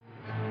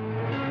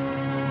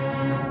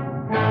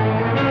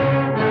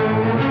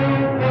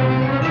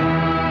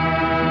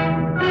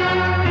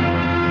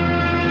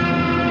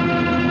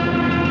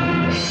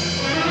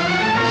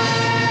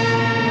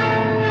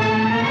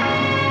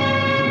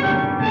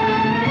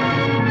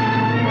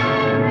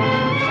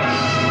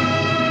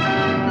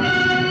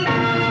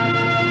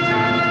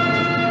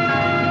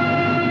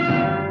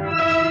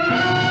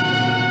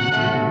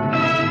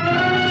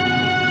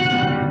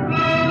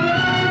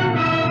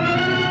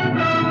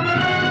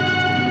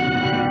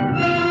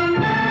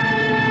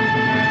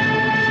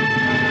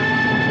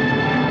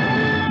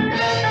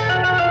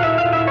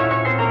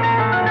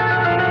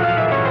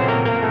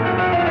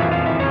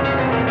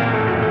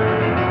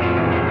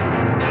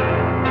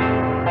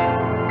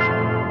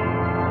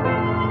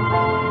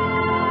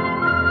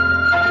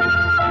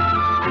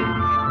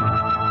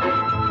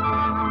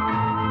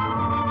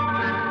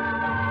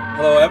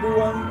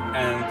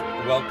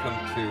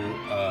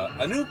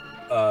a new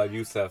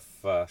Youssef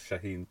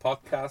Shaheen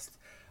podcast.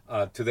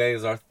 Today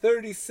is our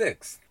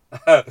 36th.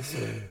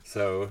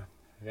 So,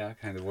 yeah,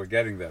 kind of, we're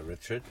getting there,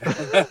 Richard.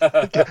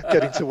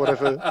 Getting to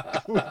whatever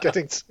we're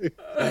getting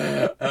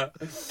to.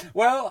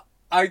 Well,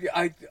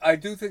 I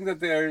do think that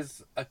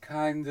there's a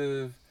kind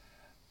of,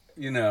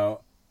 you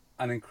know,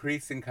 an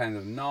increasing kind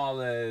of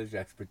knowledge,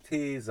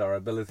 expertise, our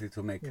ability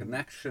to make Mm.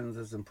 connections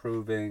is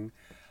improving.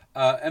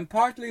 And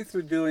partly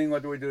through doing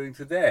what we're doing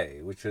today,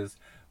 which is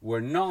we're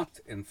not,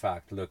 in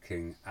fact,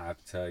 looking at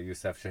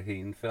Youssef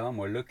Shaheen film.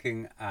 We're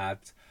looking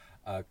at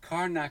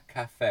Karnak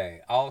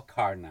Cafe, Al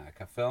Karnak,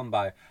 a film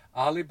by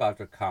Ali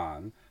Badr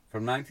Khan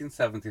from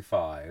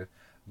 1975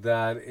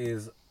 that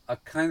is a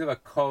kind of a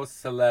cause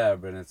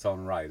célèbre in its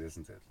own right,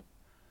 isn't it?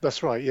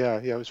 That's right. Yeah,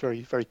 yeah. It was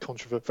very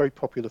controversial, very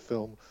popular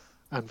film,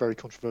 and very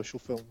controversial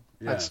film,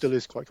 and Yes. still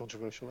is quite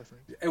controversial, I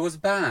think. It was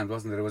banned,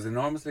 wasn't it? It was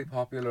enormously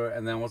popular,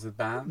 and then was it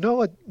banned?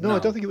 No, I don't No.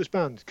 think it was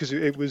banned because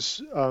it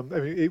was. I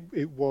mean,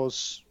 it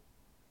was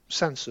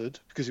censored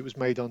because it was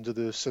made under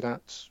the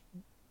Sadat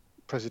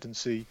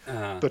presidency,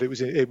 Uh, but it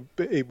was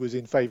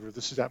in favour of the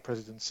Sadat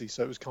presidency,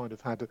 so it was kind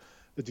of had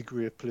a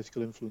degree of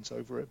political influence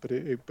over it.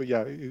 But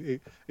yeah,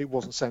 it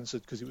wasn't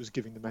censored because it was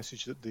giving the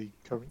message that the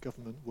current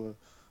government were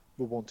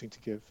wanting to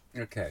give.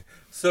 Okay,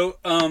 so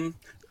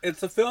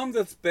it's a film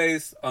that's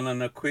based on a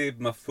Naquib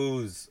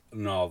Mahfouz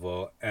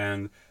novel,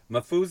 and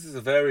Mahfouz is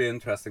a very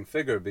interesting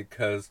figure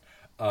because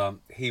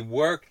he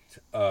worked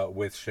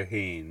with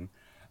Shaheen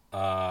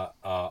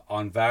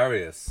on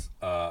various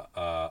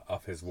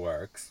of his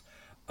works,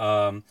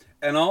 and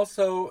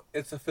also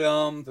it's a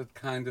film that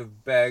kind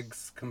of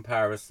begs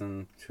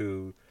comparison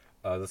to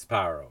The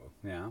Sparrow.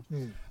 Yeah.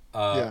 Mm.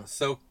 Yeah.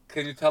 So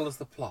can you tell us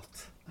the plot?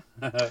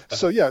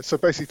 So yeah, so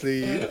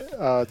basically,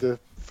 the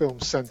film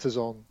centres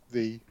on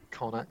the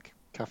Karnak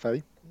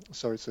Cafe.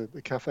 So it's a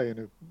cafe in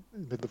the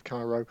middle of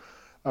Cairo.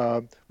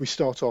 We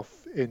start off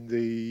in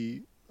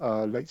the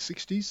late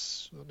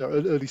 60s, no,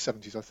 early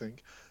 70s, I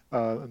think.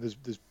 And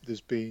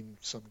there's been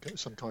some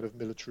kind of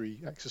military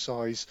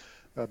exercise,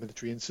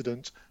 military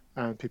incident,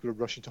 and people are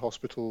rushing to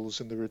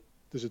hospitals, and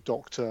there's a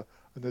doctor,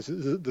 and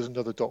there's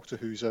another doctor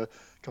who's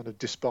kind of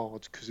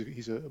disbarred because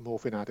he's a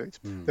morphine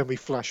addict. Mm, Then we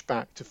flash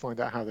back to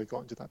find out how they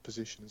got into that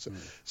position. And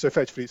mm, so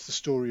effectively, it's the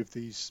story of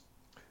these.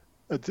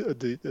 At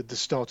the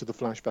start of the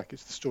flashback,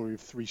 it's the story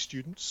of three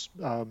students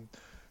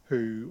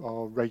who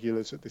are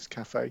regulars at this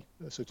cafe.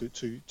 So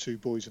two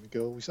boys and a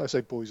girl. I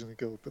say boys and a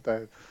girl, but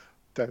they're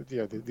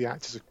yeah, the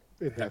actors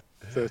are in their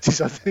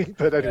 30s, I think.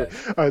 But anyway,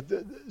 yes.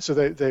 so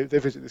they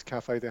visit this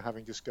cafe. They're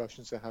having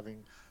discussions. They're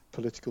having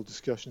political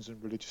discussions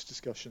and religious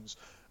discussions.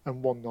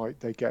 And one night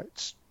they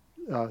get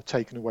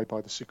taken away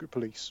by the secret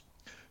police.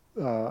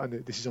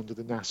 And this is under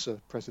the Nasser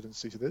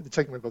presidency. So they're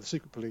taken away by the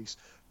secret police,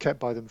 kept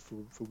by them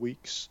for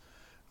weeks,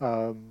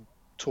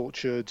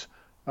 tortured,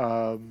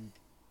 um,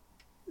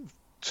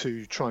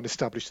 to try and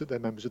establish that they're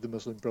members of the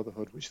Muslim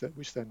Brotherhood, which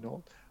they're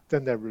not.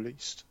 Then they're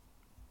released,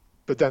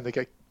 but then they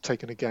get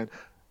taken again,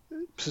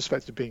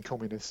 suspected of being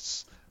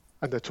communists,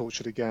 and they're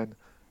tortured again.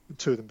 And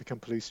two of them become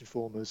police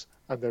informers,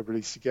 and they're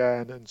released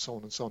again, and so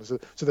on and so on.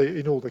 So they,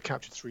 in all, they're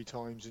captured three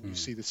times, and you Mm.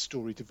 see this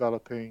story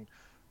developing,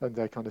 and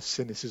their kind of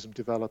cynicism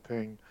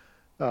developing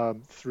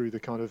through the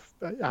kind of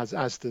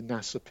as the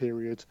Nasser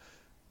period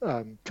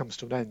comes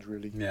to an end,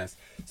 really. Yes.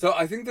 So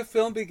I think the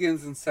film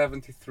begins in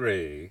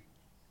 73,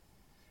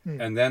 Hmm.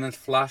 and then it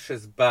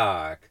flashes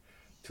back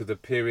to the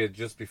period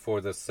just before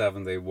the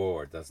 7 Day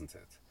War, doesn't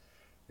it?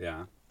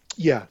 Yeah.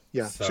 Yeah,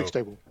 yeah, Six So,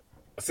 Day War.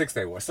 6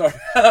 Day War, sorry.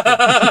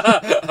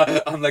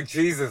 I'm like,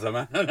 Jesus, I'm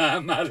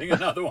adding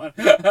another one.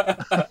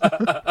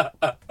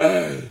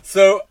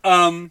 So,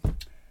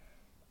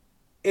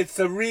 it's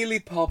a really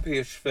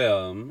poppyish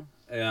film,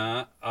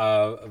 yeah,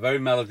 very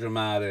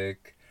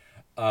melodramatic.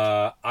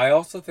 I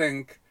also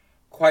think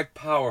quite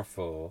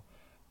powerful,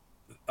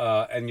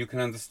 and you can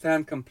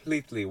understand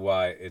completely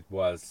why it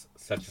was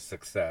such a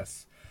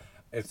success.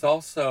 It's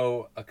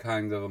also a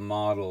kind of a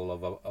model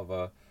of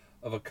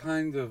a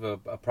kind of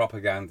a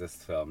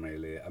propagandist film,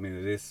 really. I mean,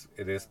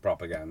 it is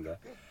propaganda,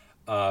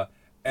 uh,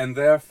 and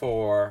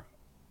therefore,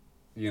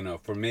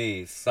 for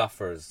me,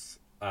 suffers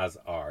as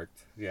art.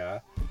 Yeah,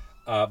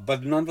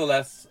 but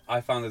nonetheless,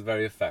 I found it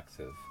very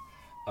effective.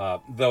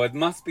 Though it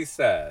must be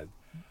said,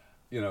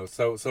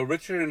 so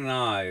Richard and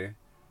I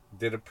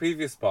did a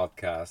previous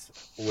podcast,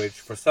 which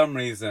for some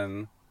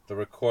reason the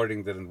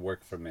recording didn't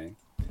work for me.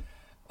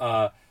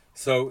 Uh,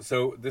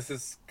 so this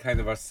is kind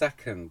of our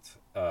second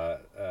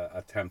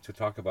attempt to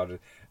talk about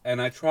it,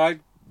 and I tried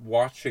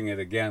watching it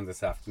again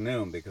this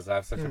afternoon because I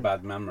have such a Hmm.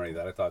 bad memory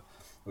that I thought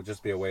it would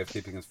just be a way of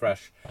keeping it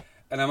fresh.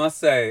 And I must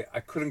say, I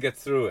couldn't get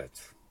through it.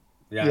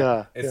 Yeah,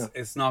 Yeah, it's yeah.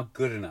 it's not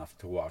good enough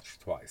to watch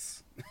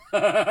twice, in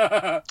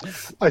I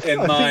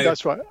think my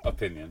that's right.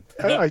 opinion.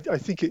 I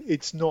think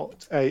it's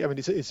not a. I mean,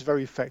 it's a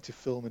very effective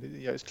film, and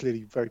it's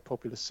clearly very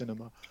popular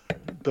cinema.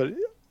 But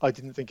I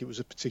didn't think it was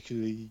a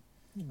particularly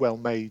well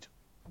made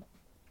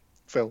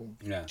film,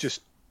 Yes.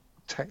 just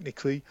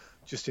technically,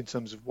 just in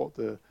terms of what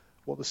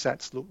what the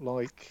sets look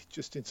like,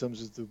 just in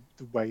terms of the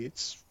way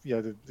it's,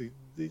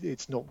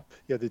 it's not,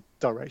 the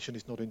direction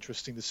is not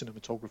interesting, the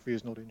cinematography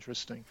is not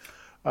interesting,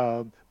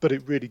 but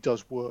it really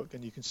does work,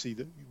 and you can see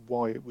that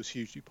why it was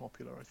hugely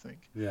popular, I think.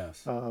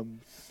 Yes.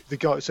 The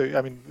guy, so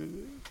I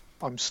mean,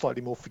 I'm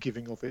slightly more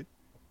forgiving of it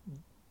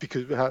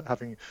because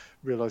having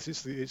realised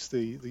it's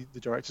the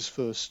director's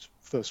first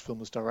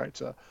film as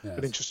director, and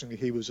Yes. interestingly,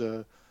 he was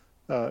a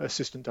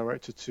assistant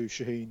director to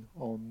Shaheen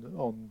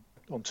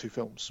on two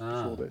films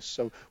before Ah. this.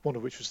 So one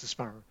of which was The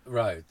Sparrow,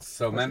 Right.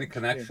 So I many think. Yeah,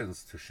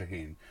 connections to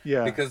Shaheen.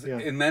 yeah, Because yeah.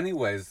 in many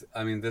ways,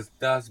 I mean, this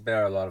does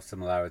bear a lot of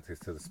similarities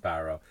to The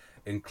Sparrow,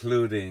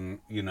 including,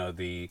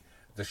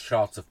 the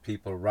shots of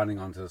people running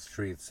onto the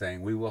streets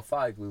saying, "We will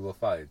fight, we will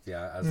fight."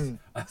 Yeah, as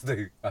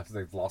Mm,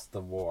 they've lost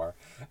the war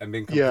and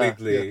being yeah, yeah.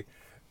 completely,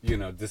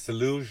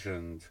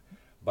 disillusioned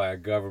by a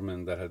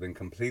government that had been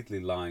completely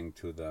lying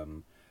to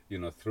them,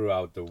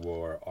 throughout the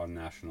war on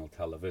national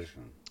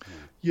television. Yeah.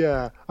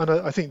 Yeah, and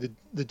I think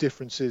the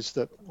difference is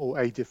that, or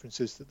a difference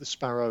is that the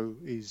Sparrow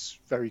is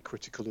very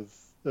critical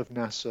of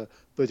NASA,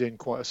 but in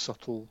quite a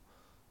subtle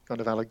kind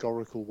of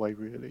allegorical way,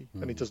 really.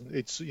 And it Mm. doesn't.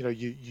 It's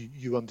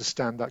you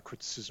understand that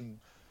criticism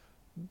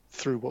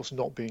through what's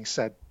not being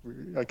said,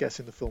 I guess,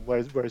 in the film.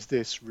 Whereas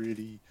this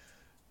really,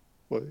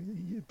 well,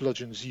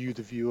 bludgeons you,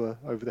 the viewer,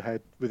 over the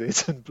head with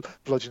it, and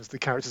bludgeons the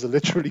characters are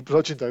literally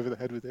bludgeoned over the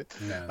head with it.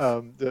 Yes.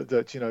 That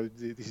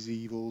this is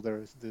evil.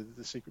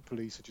 The secret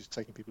police are just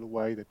taking people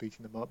away. They're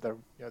beating them up.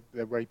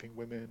 They're raping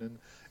women, and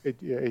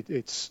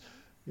it's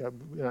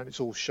and it's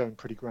all shown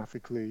pretty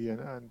graphically,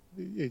 and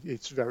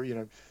it's very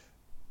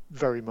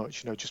very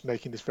much just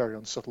making this very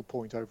unsubtle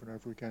point over and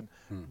over again,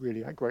 Mm.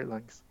 really at great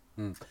length.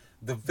 Mm.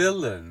 The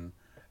villain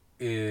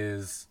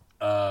is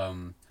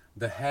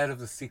the head of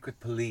the secret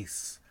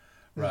police,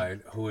 Mm,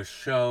 right? Who is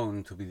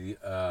shown to be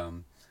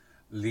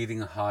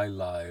leading a high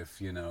life.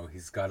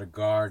 He's got a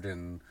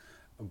garden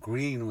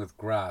green with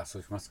grass,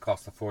 which must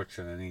cost a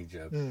fortune in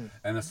Egypt, mm,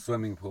 and a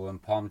swimming pool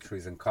and palm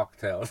trees and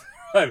cocktails.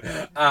 Right?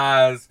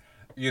 As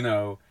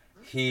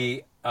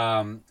he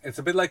it's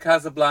a bit like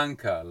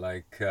Casablanca,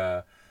 like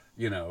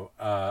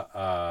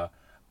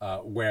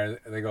where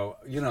they go,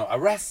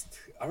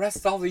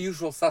 arrest all the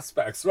usual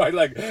suspects, right?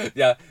 Like,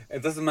 yeah,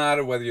 it doesn't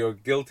matter whether you're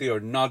guilty or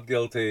not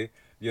guilty.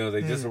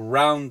 They just mm,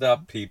 round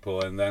up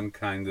people and then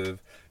kind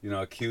of,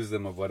 accuse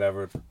them of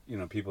whatever,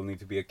 people need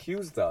to be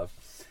accused of.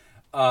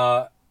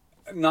 Uh,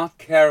 Not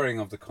caring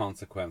of the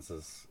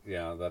consequences,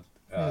 that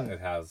mm. it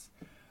has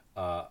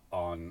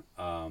on,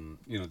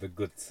 the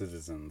good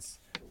citizens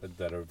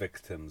that are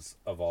victims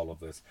of all of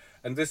this.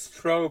 And this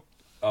trope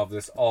of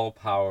this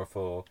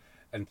all-powerful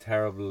and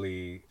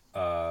terribly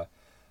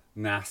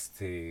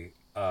nasty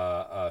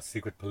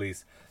secret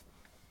police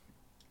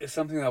is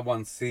something that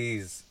one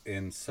sees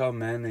in so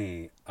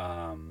many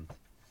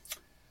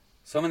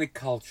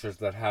cultures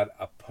that had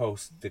a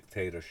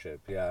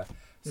post-dictatorship. Yeah.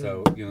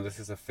 So, Mm, this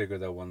is a figure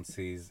that one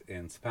sees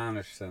in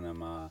Spanish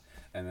cinema,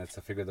 and it's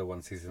a figure that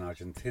one sees in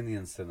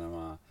Argentinian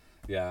cinema,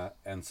 yeah,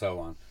 and so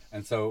on.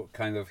 And so,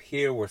 kind of,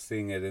 here we're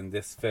seeing it in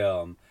this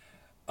film,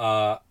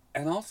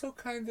 and also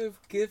kind of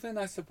given,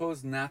 I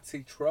suppose,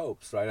 Nazi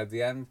tropes, right? At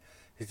the end,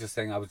 he's just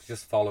saying, "I was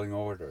just following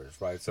orders,"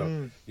 right? So,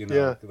 mm.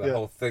 Yeah, the yeah.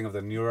 whole thing of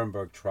the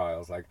Nuremberg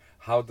trials, like,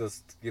 how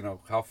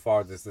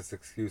far does this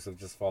excuse of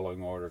just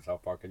following orders, how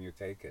far can you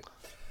take it?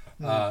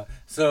 Mm,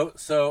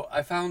 So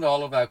I found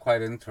all of that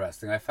quite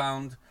interesting. I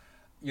found,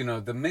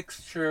 the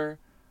mixture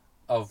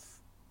of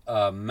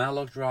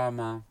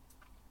melodrama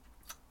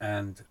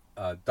and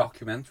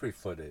documentary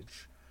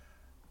footage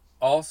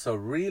also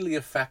really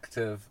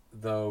effective,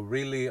 though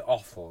really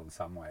awful in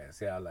some ways.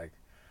 Yeah, like,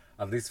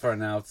 at least for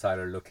an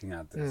outsider looking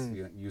at this,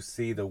 mm. you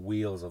see the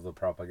wheels of the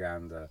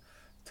propaganda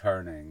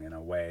turning in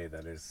a way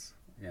that is,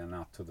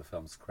 not to the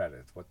film's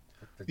credit. What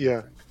did you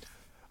Yeah, think?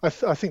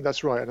 I think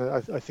that's right, and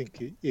I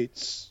think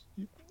it's,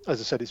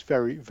 as I said, it's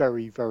very,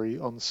 very, very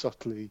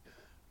unsubtly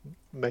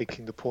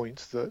making the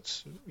point that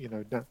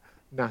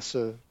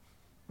NASA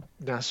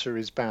NASA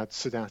is bad,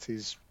 Sadat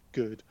is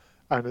good,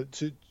 and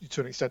to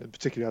an extent, in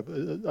particular,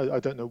 I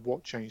don't know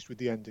what changed with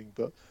the ending,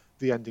 but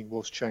the ending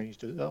was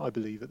changed, I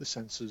believe, at the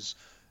censor's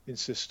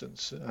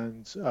insistence,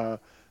 and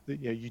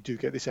you do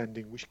get this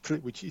ending,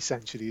 which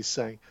essentially is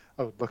saying,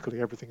 oh, luckily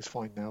everything's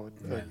fine now, and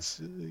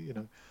Yes.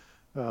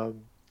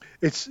 um,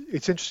 it's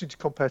interesting to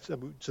compare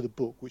to the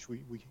book, which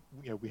we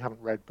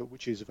haven't read, but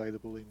which is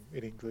available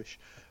in English.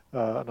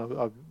 And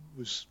I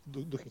was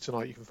looking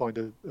tonight. You can find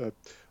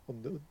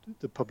on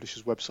the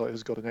publisher's website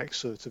has got an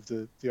excerpt of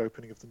the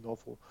opening of the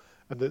novel,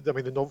 and I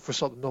mean the novel, for a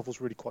start, the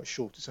novel's really quite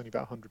short. It's only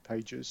about 100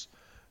 pages,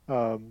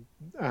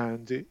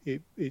 and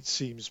it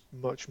seems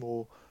much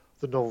more,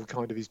 the novel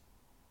kind of is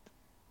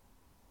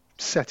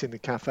set in the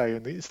cafe,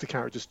 and it's the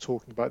characters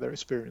talking about their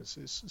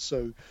experiences.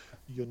 So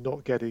you're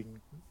not getting,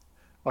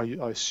 I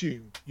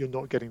assume you're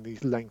not getting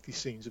these lengthy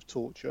scenes of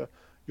torture.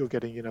 You're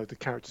getting, the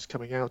characters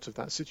coming out of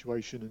that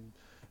situation and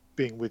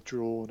being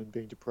withdrawn and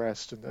being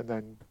depressed, and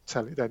then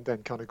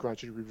then kind of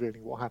gradually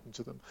revealing what happened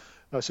to them.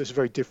 So it's a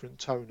very different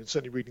tone. And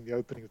certainly reading the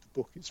opening of the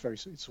book, it's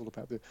all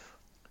about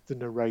the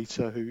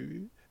narrator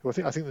who who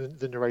I think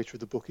the narrator of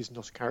the book is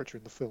not a character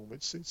in the film.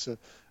 It's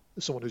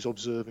someone who's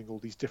observing all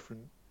these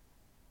different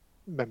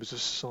members of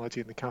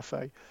society in the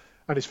cafe,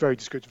 and it's very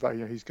descriptive about,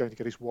 he's going to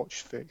get his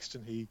watch fixed,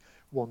 and he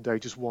one day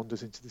just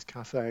wanders into this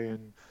cafe,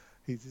 and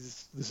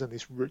there's then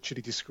this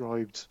richly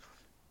described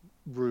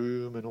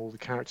room, and all the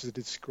characters are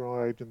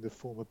described, and the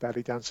former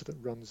belly dancer that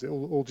runs it,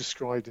 all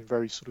described in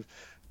very sort of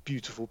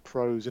beautiful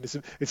prose, and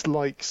it's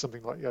like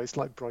something like, it's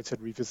like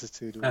Brideshead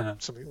Revisited, or Uh-huh.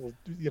 something,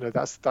 or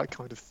that's that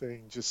kind of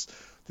thing, just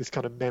this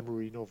kind of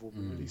memory novel,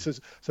 really. Mm. So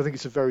I think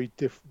it's a very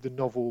the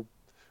novel,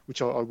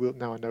 which I will,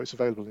 now I know it's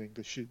available in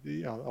English,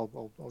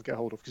 I'll get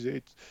hold of, because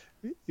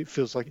it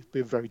feels like it'd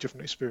be a very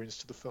different experience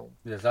to the film.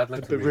 Yes, I'd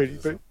like But to read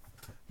really,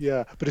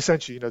 this. but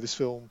essentially, this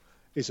film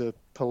is a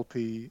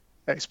pulpy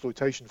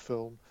exploitation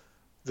film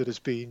that has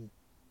been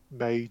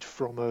made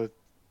from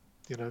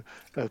you know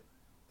a,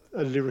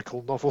 a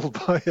lyrical novel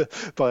by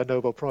a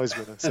Nobel Prize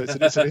winner. So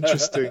it's an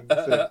interesting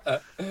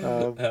thing.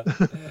 Um,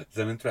 It's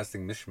an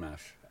interesting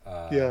mishmash.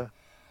 yeah.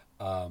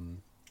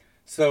 Um,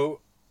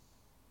 so,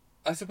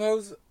 I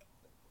suppose,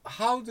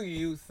 how do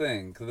you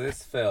think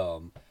this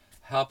film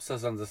helps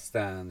us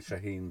understand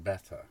Shaheen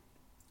better,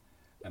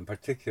 and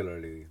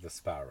particularly the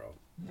Sparrow?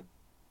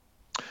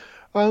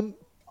 Um,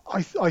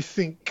 I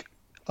think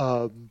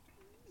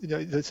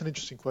that's an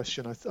interesting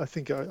question. I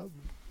think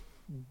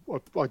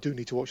I do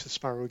need to watch The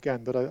Sparrow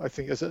again, but I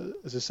think, as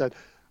I said,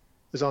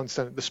 as I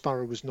understand it, The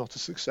Sparrow was not a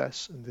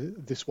success, and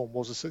this one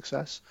was a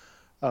success.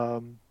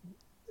 Um,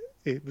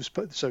 it was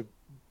so.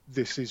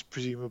 This is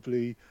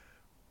presumably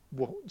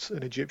what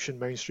an Egyptian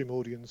mainstream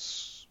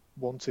audience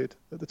wanted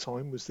at the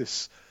time. Was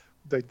this?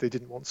 They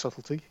didn't want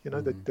subtlety,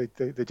 Mm.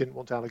 They didn't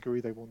want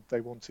allegory.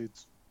 They wanted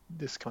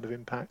this kind of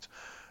impact.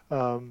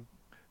 Um,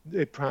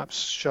 it perhaps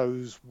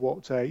shows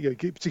what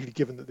particularly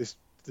given that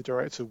the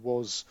director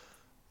was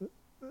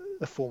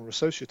a former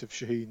associate of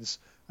Shaheen's,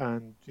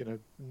 and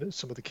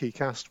some of the key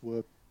cast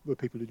were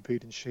people who'd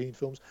appeared in Shaheen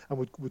films and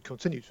would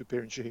continue to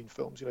appear in Shaheen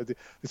films.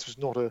 This was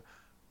not a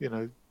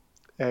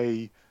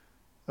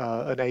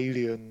an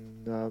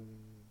alien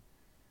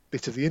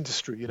bit of the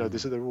industry.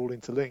 Mm. They're all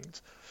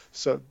interlinked.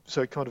 So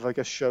it kind of, I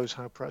guess, shows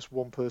how perhaps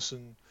one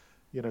person,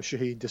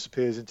 Shaheen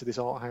disappears into this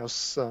art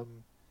house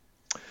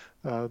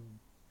um,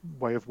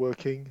 way of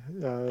working,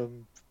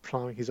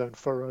 ploughing his own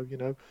furrow,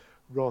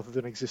 rather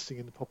than existing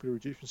in the popular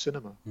Egyptian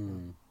cinema.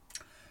 Mm.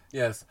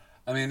 Yes,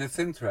 I mean, it's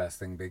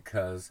interesting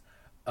because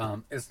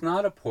it's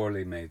not a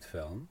poorly made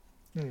film,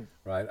 Mm,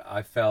 right?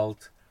 I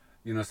felt,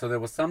 so there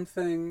was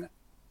something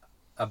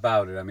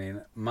about it. I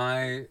mean,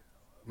 my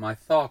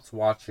thoughts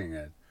watching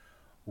it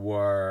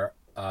were,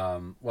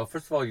 well,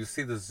 first of all, you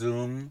see the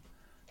zoom,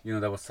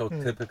 that was so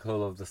mm,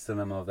 typical of the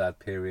cinema of that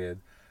period,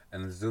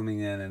 and zooming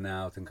in and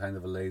out in kind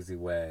of a lazy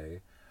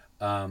way.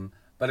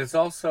 But it's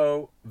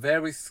also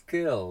very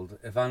skilled,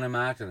 if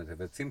unimaginative.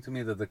 It seemed to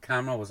me that the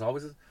camera was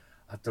always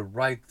at the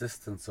right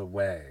distance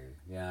away.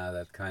 Yeah,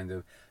 that kind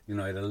of,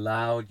 it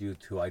allowed you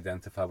to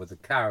identify with the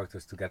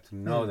characters, to get to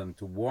know mm. them,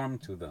 to warm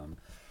to them,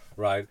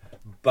 right?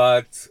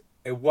 But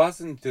it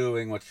wasn't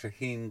doing what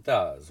Shaheen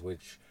does,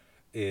 which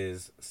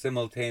is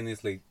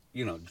simultaneously,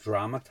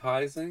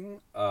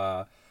 dramatizing,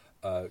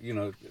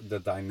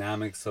 the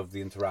dynamics of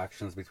the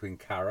interactions between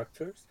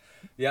characters.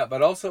 Yeah,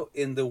 but also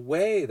in the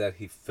way that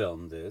he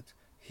filmed it,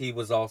 he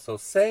was also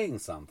saying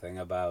something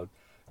about,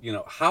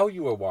 how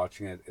you were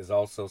watching it is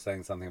also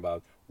saying something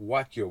about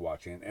what you're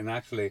watching, and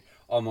actually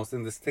almost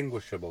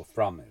indistinguishable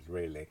from it,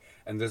 really.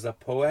 And there's a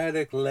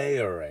poetic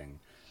layering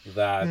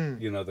that,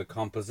 Mm. the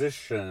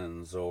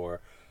compositions, or,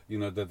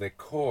 the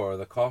decor,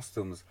 the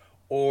costumes,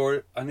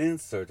 or an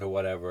insert or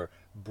whatever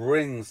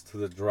brings to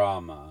the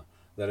drama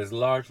that is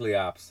largely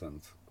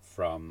absent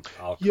from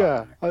Al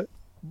Yeah, Karnak.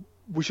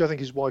 which I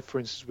think is why, for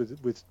instance,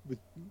 with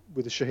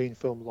a Shaheen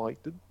film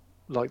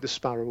like The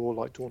Sparrow or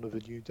like Dawn of a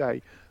New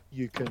Day,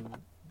 you can,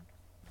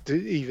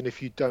 even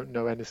if you don't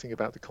know anything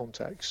about the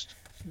context,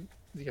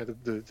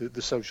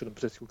 the social and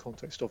political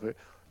context of it,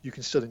 you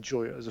can still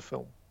enjoy it as a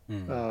film.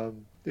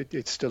 Mm.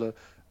 It's still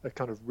a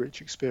kind of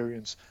rich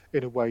experience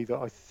in a way that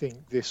I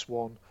think this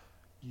one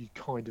you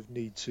kind of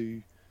need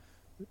to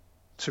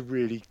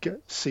really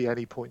see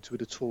any point to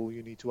it at all.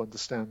 You need to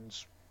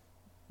understand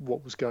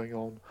what was going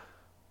on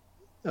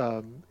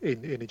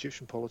in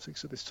Egyptian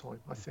politics at this time.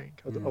 I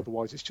think Mm.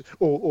 otherwise it's just,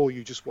 or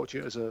you just watch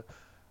it as a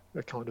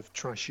kind of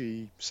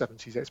trashy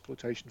 70s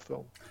exploitation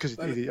film, because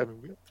But I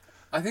mean,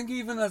 I think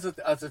even as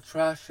a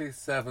trashy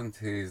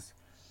 70s,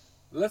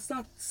 let's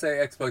not say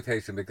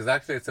exploitation, because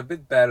actually it's a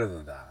bit better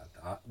than that.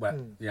 Well,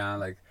 mm, yeah,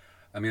 like,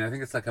 I mean, I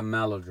think it's like a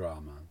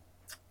melodrama,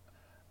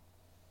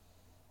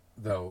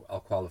 though I'll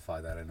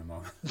qualify that in a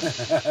moment.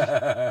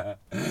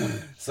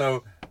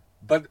 So,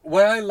 but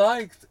what I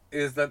liked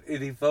is that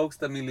it evokes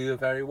the milieu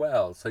very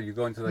well. So you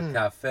go into the mm,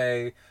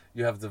 cafe,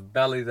 you have the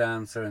belly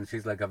dancer, and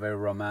she's like a very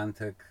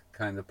romantic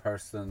kind of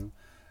person,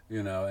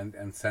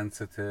 and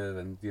sensitive,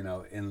 and,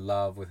 in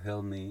love with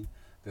Hilmi,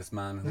 this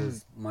man mm,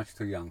 who's much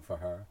too young for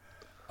her.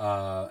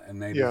 And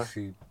maybe yeah,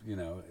 she,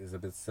 is a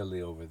bit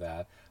silly over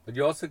that. But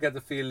you also get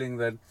the feeling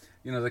that,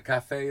 the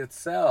cafe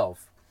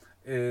itself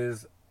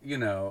is you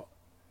know,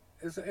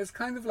 it's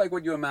kind of like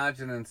what you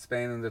imagine in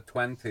Spain in the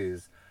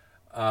 20s,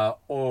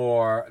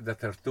 or the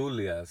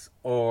tertulias,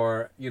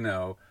 or, you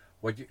know,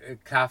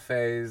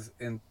 cafes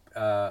in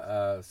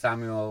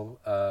Samuel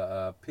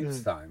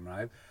Pepys' Mm. time,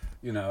 right?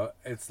 You know,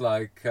 it's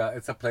like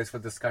it's a place for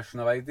discussion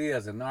of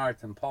ideas and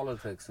art and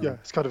politics Yeah, and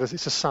it's kind of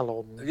it's a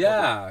salon kind of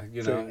yeah,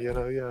 you thing,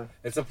 know, yeah.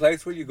 it's a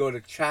place where you go to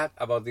chat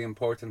about the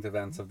important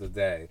events of the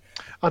day.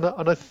 And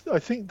I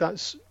think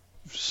that's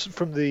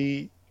from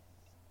the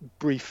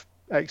brief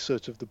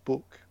excerpt of the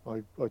book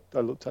I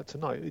looked at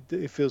tonight.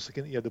 It feels like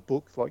the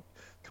book, like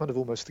kind of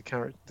almost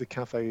the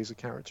cafe is a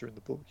character in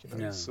the book. It's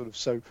Yeah. sort of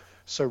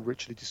so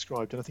richly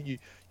described, and I think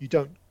you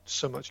don't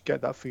so much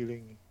get that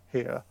feeling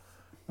here.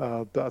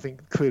 But I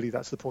think clearly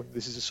that's the point.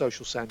 This is a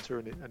social centre,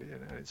 and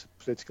it's a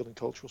political and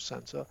cultural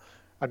centre,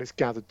 and it's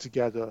gathered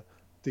together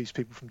these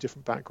people from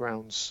different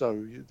backgrounds.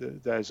 So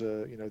there's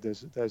a you know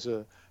there's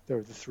a there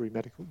are the three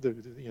medical the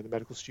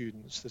medical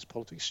students. There's a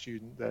politics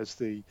student. There's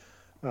the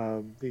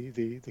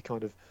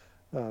kind of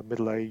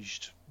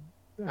middle-aged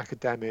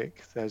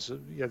academic. There's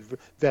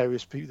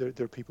various people.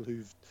 There are people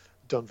who've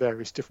done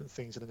various different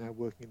things and are now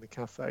working in the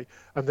cafe,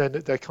 and then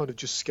they're kind of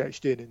just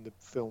sketched in the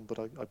film. But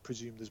I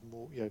presume there's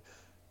more.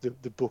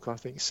 The book I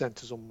think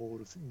centers on more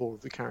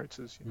of the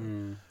characters. Mm.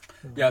 Um,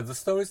 Yeah, the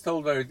story's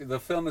told very. The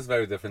film is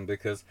very different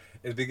because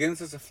it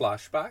begins as a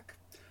flashback,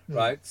 mm,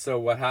 right? So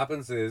what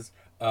happens is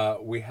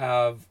we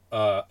have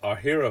our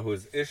hero,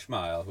 who's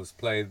Ishmael, who's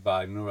played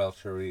by Noor El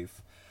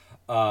Sharif.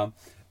 Um,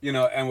 you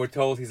know, and we're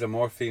told he's a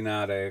morphine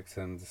addict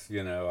and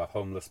a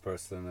homeless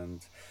person, and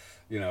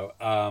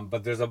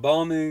but there's a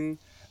bombing,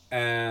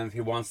 and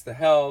he wants to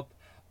help,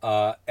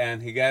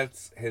 and he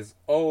gets his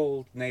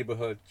old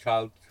neighborhood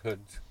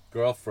childhood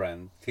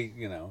girlfriend,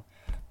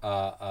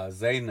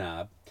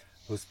 Zainab,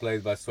 who's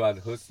played by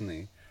Suad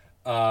Husni,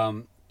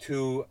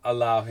 to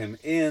allow him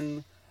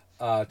in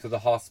to the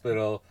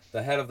hospital.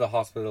 The head of the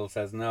hospital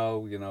says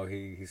no,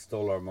 he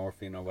stole our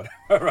morphine or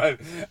whatever, right?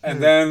 And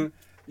mm, then,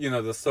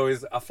 the story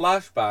is a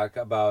flashback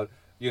about,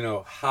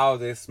 how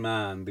this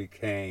man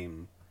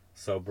became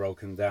so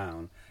broken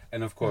down.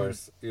 And of mm.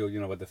 course,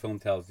 what the film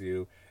tells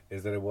you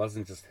is that it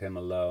wasn't just him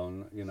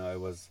alone, it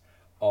was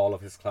all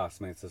of his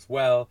classmates as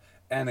well,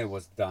 and it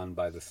was done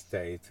by the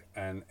state,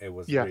 and it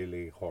was Yeah.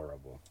 really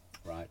horrible,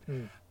 right?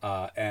 Mm.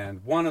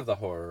 And one of the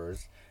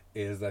horrors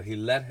is that he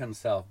let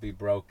himself be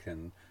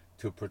broken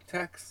to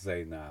protect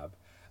Zainab,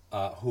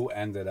 who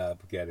ended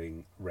up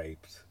getting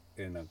raped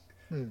in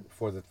Mm.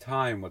 for the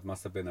time, what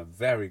must have been a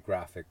very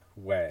graphic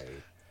way.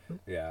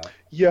 Yeah.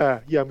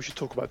 Yeah, we should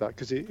talk about that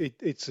because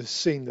it's a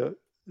scene that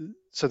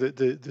so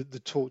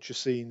the torture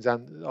scenes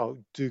and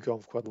do go on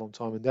for quite a long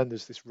time, and then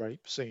there's this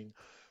rape scene,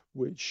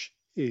 which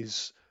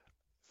is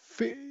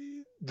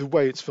the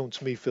way it's filmed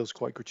to me feels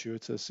quite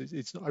gratuitous.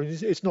 It's not, I mean,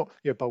 it's not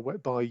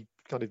by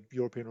kind of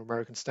European or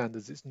American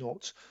standards, it's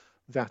not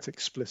that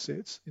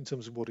explicit in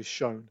terms of what is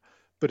shown,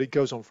 but it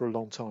goes on for a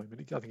long time,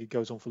 and I think it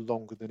goes on for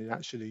longer than it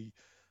actually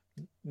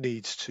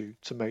needs to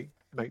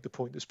make the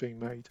point that's being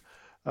made.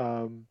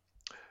 Um,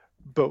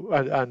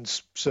 and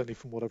certainly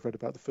from what I've read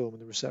about the film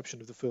and the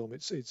reception of the film,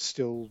 it's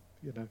still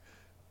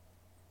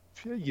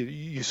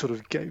you sort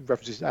of get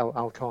references to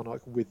Al Karnak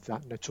with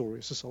that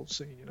notorious assault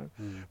scene.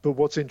 Mm. But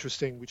what's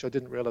interesting, which I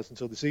didn't realize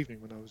until this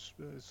evening when I was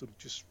sort of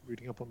just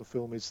reading up on the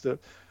film, is that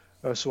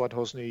Suad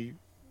Hosni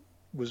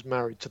was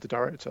married to the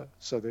director.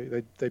 So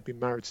they'd been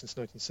married since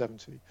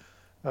 1970.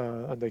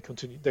 And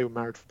they were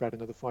married for about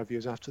another 5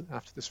 years after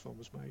this film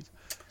was made.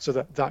 So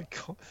that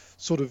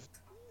sort of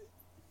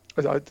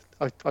I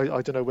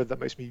don't know whether that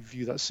makes me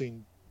view that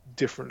scene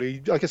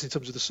differently. I guess in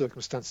terms of the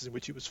circumstances in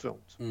which it was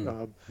filmed, Mm.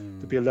 there'd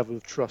Mm. be a level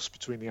of trust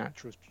between the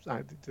actor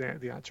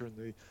and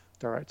the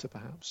director.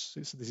 Perhaps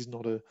this is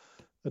not an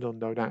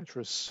unknown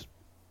actress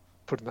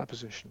put in that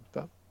position.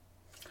 But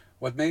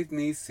What made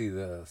me see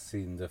the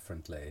scene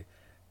differently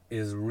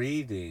is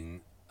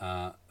reading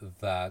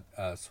that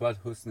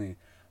Swat Husni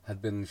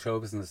had been in show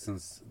business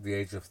since the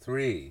age of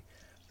 3,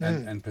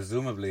 and, mm, and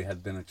presumably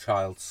had been a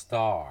child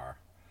star.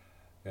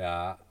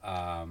 Yeah,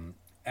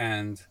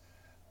 and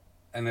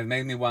it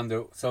made me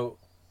wonder. So,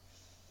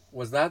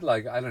 was that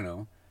like, I don't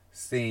know,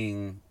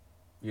 seeing,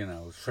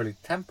 Shirley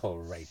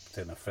Temple raped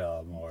in a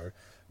film, or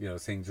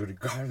seeing Judy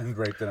Garland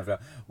raped in a film?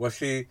 Was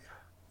she?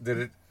 Did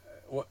it?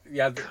 What?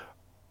 Yeah.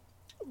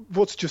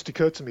 what's just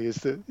occurred to me is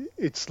that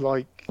it's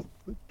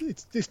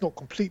not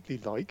completely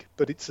like,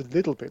 but it's a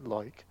little bit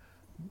like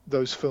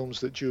those films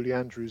that Julie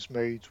Andrews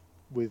made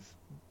with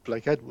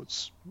Blake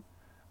Edwards,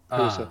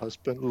 who is her Ah.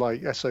 husband,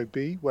 like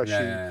SOB, where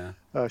Yeah.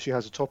 Yeah. she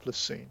has a topless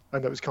scene,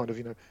 and that was kind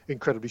of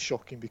incredibly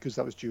shocking because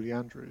that was Julie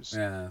Andrews,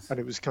 Yeah. Yes. and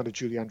it was kind of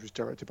Julie Andrews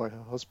directed by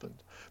her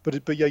husband.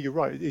 But yeah, you're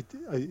right.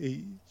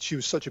 She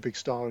was such a big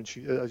star, and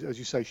she, as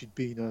you say, she'd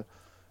been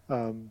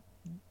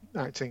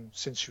acting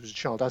since she was a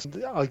child.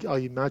 I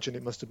imagine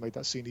it must have made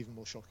that scene even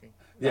more shocking.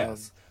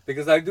 Yes,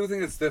 because I do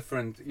think it's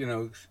different.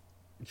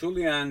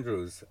 Julie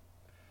Andrews.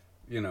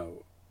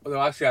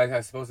 Although actually,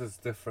 I suppose it's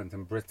different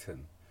in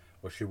Britain,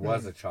 where she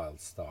was mm, a child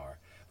star,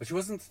 but she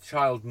wasn't a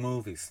child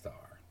movie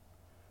star.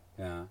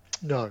 Yeah.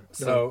 No,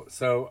 no.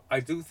 So I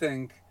do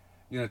think,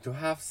 to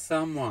have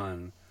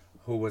someone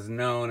who was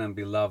known and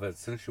beloved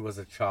since she was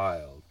a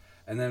child,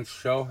 and then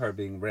show her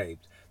being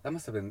raped, that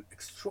must have been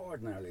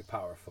extraordinarily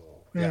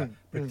powerful. Yeah, Mm, mm,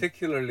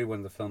 particularly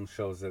when the film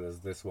shows it as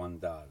this one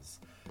does.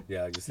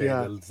 Yeah, you say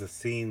yeah. the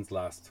scenes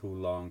last too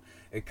long.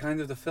 It kind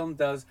of, the film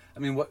does. I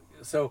mean, what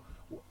so.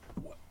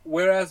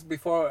 Whereas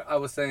before I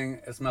was saying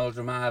it's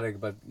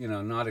melodramatic, but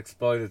not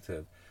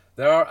exploitative,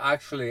 there are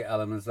actually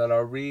elements that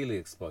are really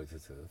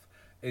exploitative,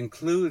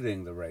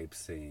 including the rape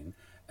scene,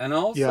 and Yeah.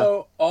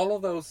 also all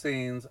of those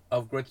scenes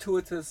of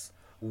gratuitous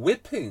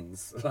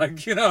whippings.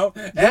 Like, Yeah.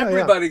 Yeah.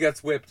 everybody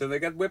gets whipped, and they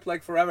get whipped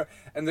like forever.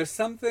 And there's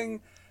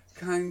something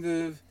kind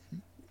of,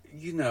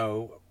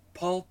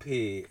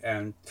 pulpy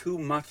and too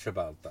much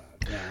about that.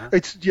 Yeah,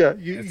 It's yeah.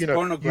 it's You don't.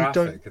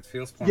 pornographic. It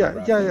feels Yeah. Yeah.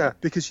 pornographic. Yeah.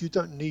 Because you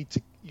don't need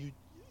to.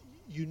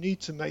 You need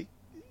to make.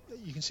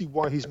 You can see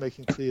why he's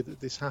making clear that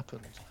this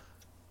happened.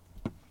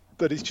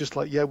 But it's just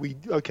like, yeah, we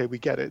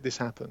get it. This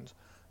happened,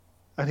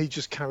 and he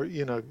just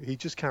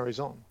carries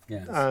on,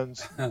 Yes.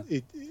 and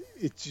it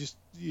just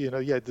yeah,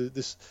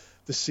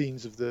 the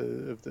scenes of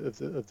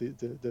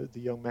the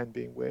young men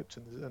being whipped,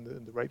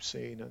 and the rape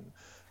scene, and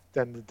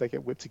then they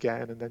get whipped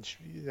again, and then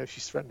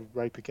she's threatened with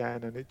rape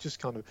again, and it just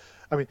kind of,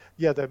 I mean,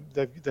 yeah,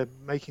 they're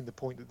making the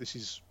point that this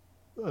is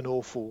an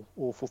awful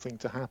thing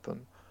to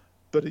happen,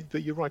 but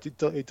you're right, it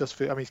does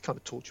feel. I mean, it's kind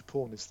of torture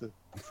porn is the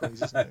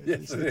phrase, isn't it?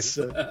 Yes, it is.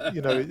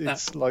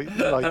 It's like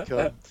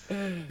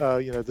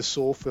the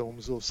Saw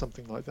films or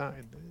something like that,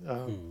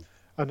 Hmm.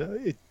 and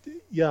it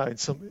yeah, in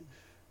some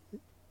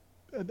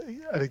and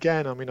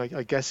again, I mean,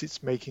 I guess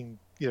it's making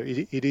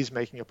it is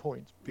making a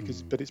point Hmm.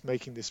 but it's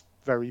making this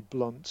very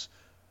blunt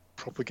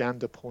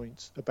propaganda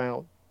point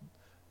about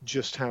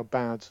just how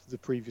bad the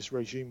previous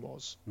regime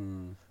was.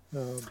 Hmm.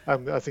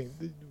 And I think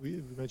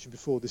we mentioned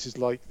before, this is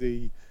like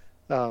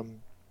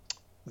um,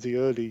 the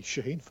early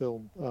Shaheen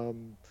film,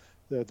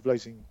 the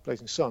Blazing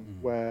Sun,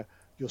 Hmm. where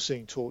you're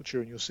seeing torture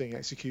and you're seeing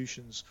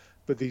executions,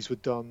 but these were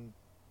done.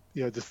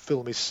 The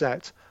film is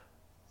set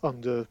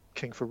under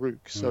King Farouk,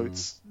 so Hmm.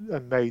 it's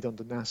made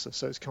under Nasser.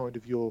 So it's kind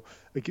of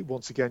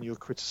once again you're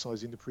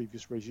criticizing the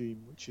previous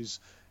regime, which is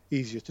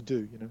easier to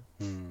do.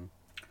 Hmm.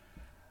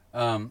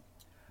 Um,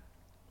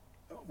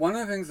 One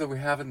of the things that we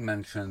haven't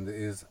mentioned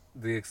is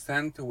the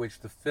extent to which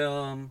the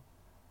film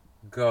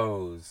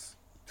goes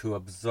to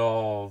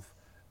absolve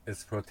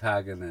its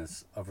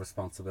protagonists of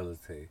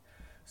responsibility.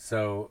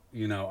 So,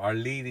 our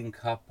leading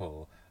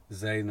couple,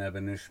 Zainab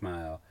and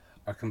Ishmael,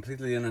 are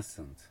completely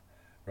innocent,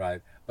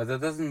 right? But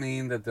that doesn't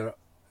mean that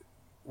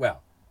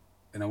well,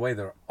 in a way,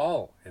 they're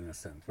all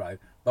innocent, right?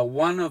 But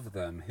one of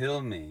them,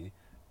 Hilmi,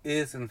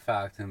 is in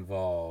fact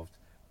involved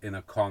in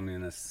a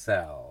communist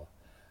cell.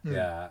 Mm.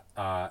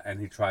 Yeah, and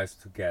he tries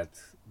to get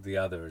the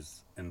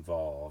others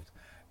involved.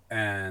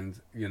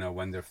 And,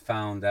 when they're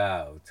found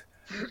out,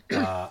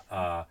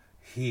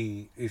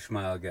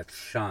 Ishmael gets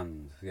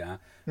shunned. Yeah.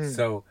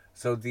 Mm.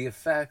 So the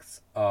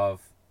effects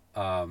of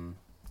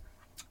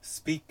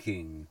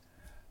speaking,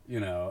 you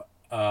know,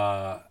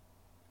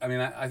 I mean,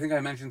 I think I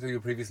mentioned to you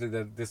previously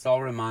that this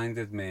all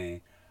reminded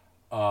me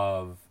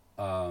of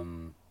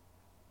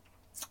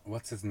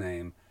what's his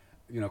name,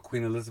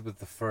 Queen Elizabeth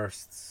the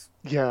First's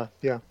Yeah,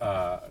 yeah.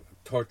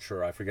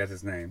 torture. I forget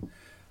his name.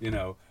 You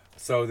know,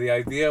 so the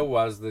idea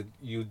was that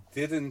you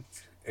didn't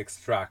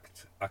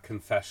extract a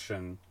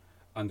confession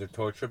under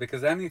torture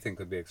because anything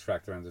could be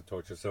extracted under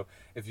torture. So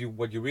if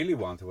what you really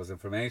wanted was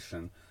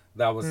information,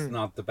 that was Mm.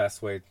 not the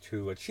best way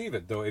to achieve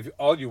it. Though if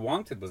all you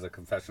wanted was a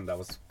confession, that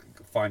was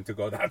fine to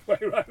go that way,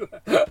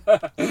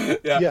 right?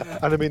 Yeah. Yeah,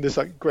 and I mean, there's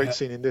that great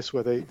scene in this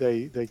where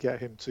they get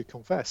him to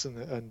confess, and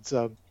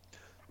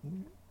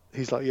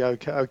he's like, yeah,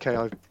 okay,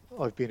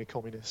 I've been a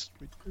communist.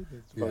 Well,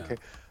 Yeah. okay,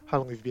 how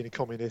long have you been a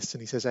communist?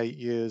 And he says 8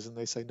 years, and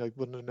they say, no,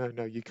 well,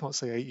 no, you can't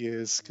say 8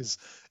 years because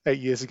 8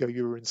 years ago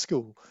you were in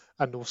school,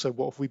 and also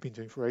what have we been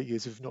doing for 8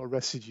 years if we've not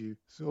arrested you?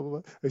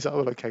 So he's like,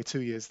 well, okay,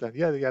 2 years then.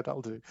 Yeah,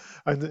 that'll do.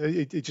 And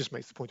it just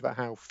makes the point about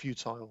how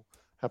futile,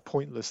 how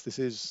pointless this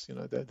is.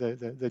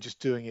 They're just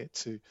doing it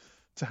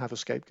to have a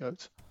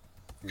scapegoat.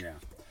 Yeah.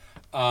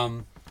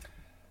 Um,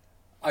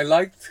 I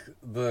liked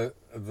the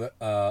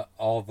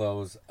all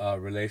those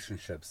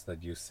relationships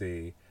that you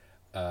see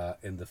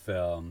in the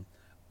film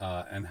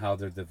and how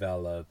they're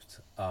developed.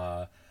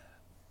 I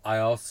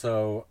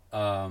also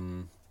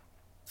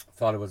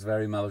thought it was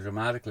very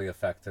melodramatically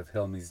effective.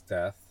 Hilmi's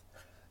death,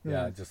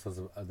 yeah, Mm, just as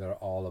they're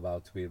all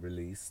about to be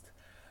released,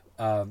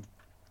 um,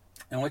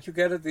 and what you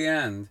get at the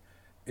end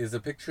is a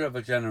picture of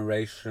a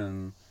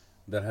generation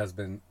that has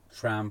been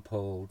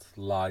trampled,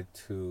 lied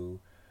to,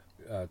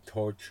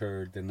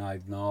 tortured,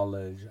 denied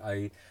knowledge.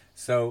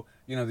 So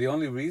the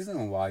only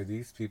reason why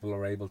these people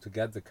are able to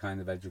get the kind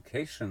of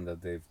education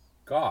that they've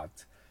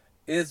got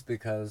is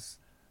because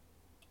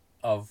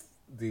of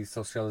the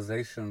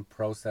socialization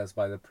process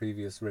by the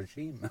previous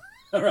regime,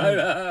 mm,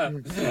 right?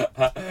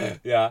 mm.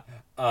 Yeah,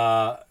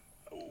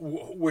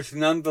 which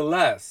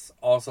nonetheless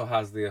also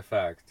has the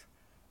effect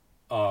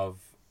of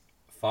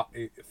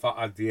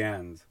at the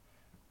end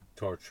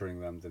torturing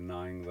them,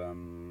 denying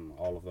them,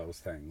 all of those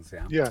things.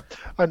 Yeah. Yeah,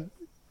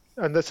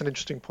 and that's an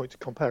interesting point to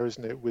compare,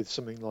 isn't it, with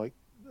something like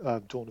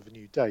Dawn of a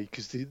New Day,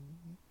 because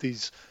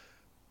these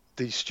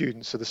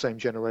students are the same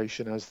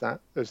generation as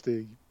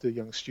the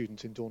young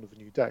student in Dawn of a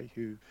New Day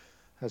who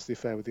has the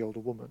affair with the older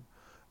woman.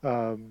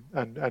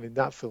 And in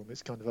that film,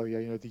 it's kind of, oh yeah,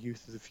 you know, the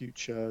youth of the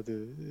future,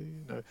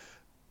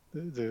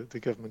 the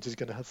government is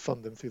going to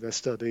fund them through their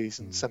studies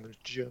and send them to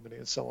Germany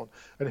and so on.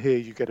 And here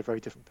you get a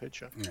very different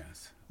picture.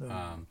 Yes.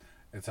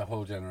 It's a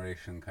whole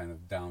generation kind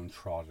of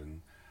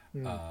downtrodden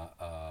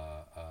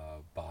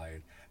by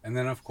it. And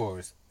then, of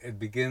course, it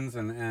begins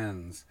and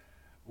ends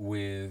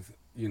with,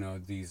 you know,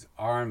 these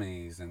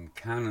armies and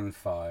cannon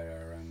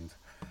fire and,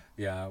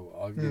 you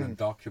know,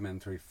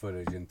 documentary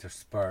footage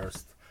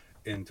interspersed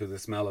into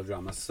this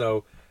melodrama.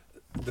 So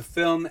the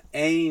film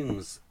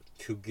aims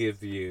to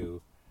give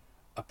you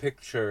a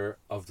picture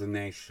of the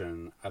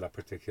nation at a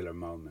particular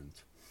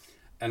moment,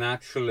 and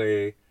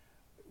actually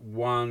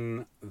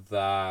one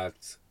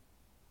that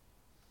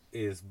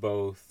is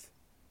both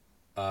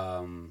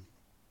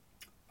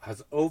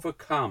has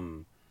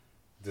overcome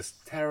this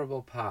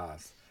terrible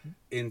past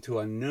into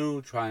a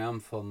new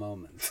triumphal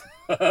moment.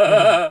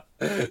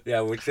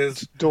 Yeah, which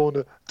is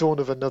dawn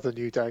of another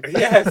new day.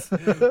 Yes,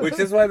 which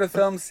is why the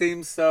film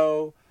seems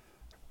so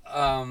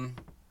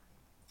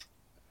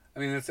I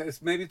mean,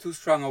 it's maybe too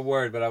strong a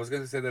word, but I was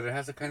going to say that it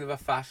has a kind of a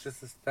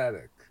fascist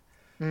aesthetic,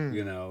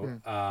 you know,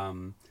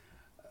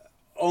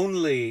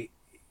 only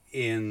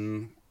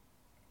in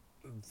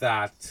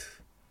that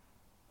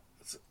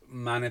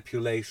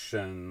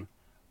manipulation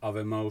of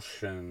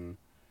emotion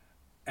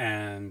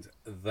and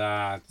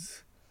that,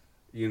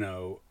 you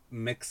know,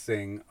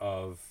 mixing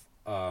of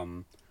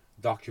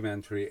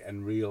documentary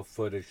and real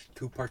footage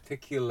to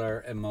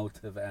particular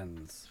emotive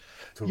ends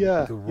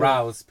to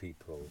rouse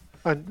people.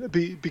 And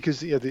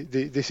because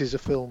this is a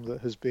film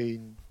that has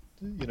been,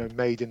 you know,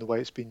 made in the way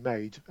it's been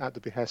made at the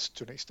behest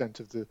to an extent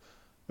of the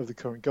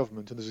current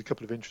government. And there's a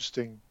couple of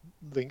interesting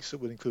links that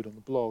we'll include on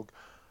the blog.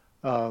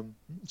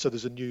 So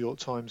there's a New York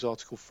Times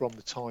article from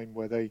the time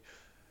where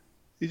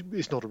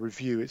it's not a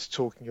review, it's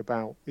talking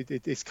about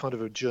it's kind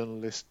of a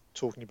journalist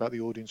talking about the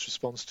audience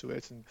response to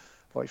it, and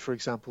like, for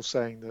example,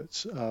 saying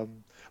that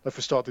like, for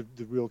a start,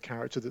 the real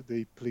character that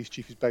the police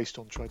chief is based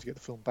on tried to get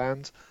the film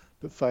banned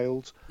but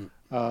failed.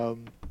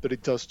 But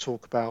it does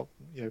talk about,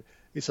 you know,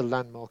 it's a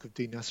landmark of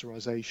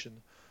denasserization,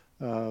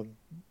 a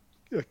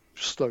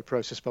slow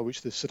process by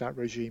which the Sadat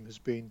regime has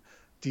been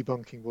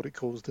debunking what it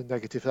calls the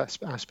negative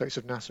aspects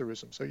of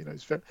Nasserism. So, you know,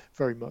 it's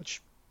very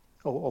much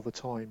of a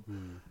time.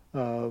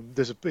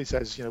 It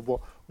says, you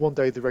know, one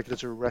day the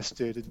regulars are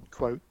arrested and,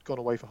 quote, gone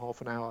away for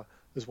half an hour,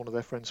 as one of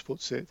their friends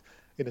puts it,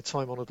 in a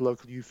time-honoured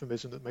local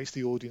euphemism that makes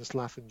the audience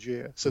laugh and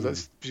jeer. So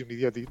that's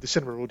presumably the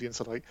cinema audience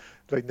are like,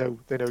 they know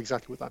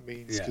exactly what that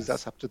means because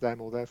that's happened to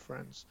them or their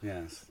friends.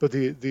 Yes. But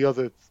the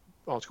other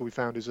article we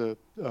found is a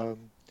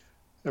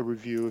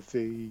review of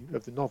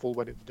the novel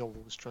when the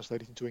novel was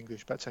translated into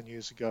English about 10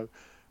 years ago,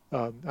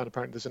 and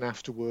apparently there's an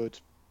afterword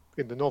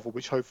in the novel,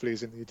 which hopefully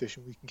is in the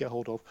edition we can get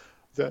hold of,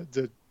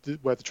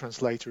 where the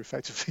translator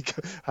effectively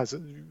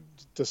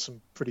does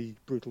some pretty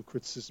brutal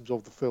criticisms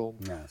of the film,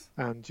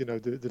 and, you know,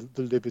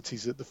 the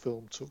liberties that the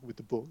film took with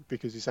the book,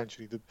 because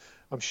essentially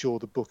I'm sure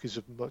the book is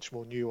much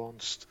more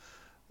nuanced,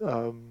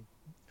 and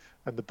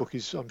the book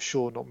is, I'm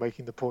sure, not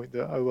making the point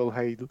that, oh well,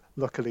 hey,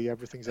 luckily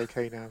everything's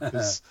okay now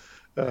because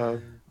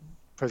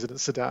President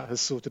Sadat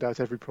has sorted out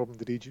every problem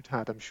that Egypt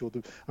had. I'm sure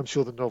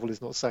the novel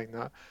is not saying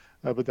that,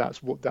 but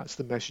that's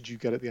the message you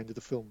get at the end of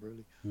the film,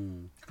 really.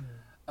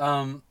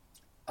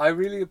 I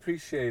really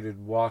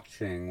appreciated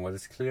watching what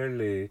is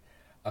clearly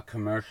a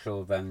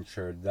commercial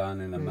venture done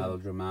in a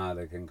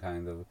melodramatic and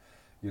kind of,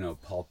 you know,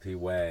 pulpy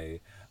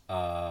way,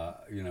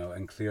 you know,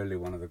 and clearly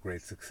one of the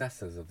great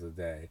successes of the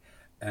day.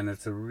 And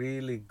it's a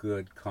really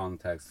good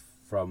context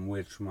from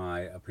which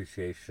my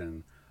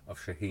appreciation of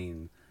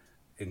Shaheen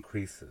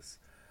increases.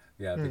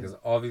 Yeah, because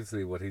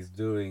obviously what he's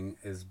doing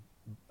is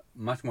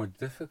much more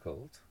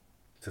difficult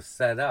to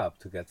set up,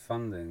 to get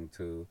funding,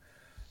 to,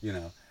 you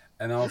know,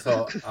 and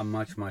also a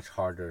much, much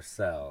harder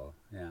sell.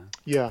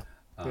 Yeah.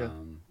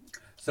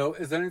 So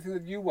is there anything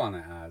that you want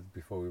to add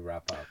before we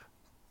wrap up?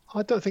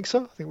 I don't think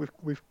so. I think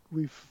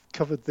we've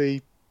covered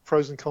the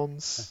pros and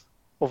cons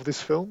of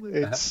this film.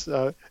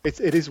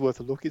 It is worth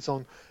a look.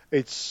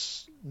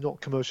 It's not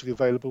commercially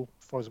available,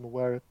 as far as I'm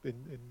aware,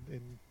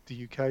 in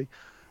the UK.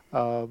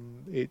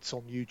 It's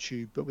on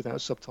YouTube, but without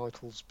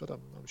subtitles. But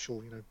I'm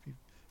sure, you know,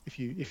 if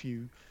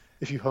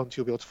you hunt,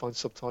 you'll be able to find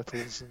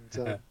subtitles.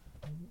 And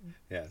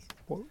yes.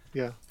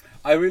 Yeah.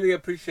 I really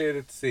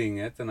appreciated seeing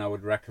it, and I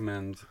would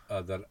recommend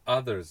that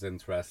others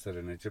interested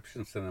in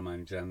Egyptian cinema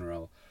in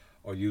general,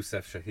 or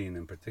Youssef Chahine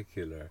in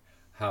particular,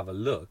 have a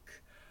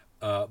look.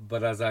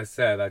 But as I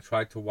said, I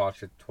tried to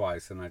watch it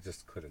twice, and I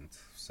just couldn't.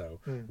 So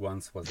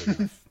once was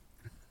enough.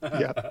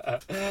 Yeah.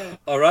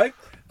 All right.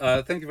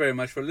 Thank you very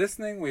much for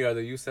listening. We are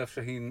the Youssef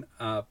Chahine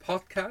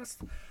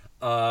podcast,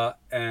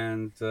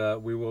 and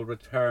we will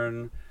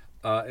return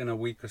in a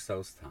week or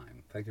so's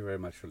time. Thank you very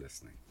much for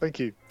listening. Thank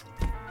you.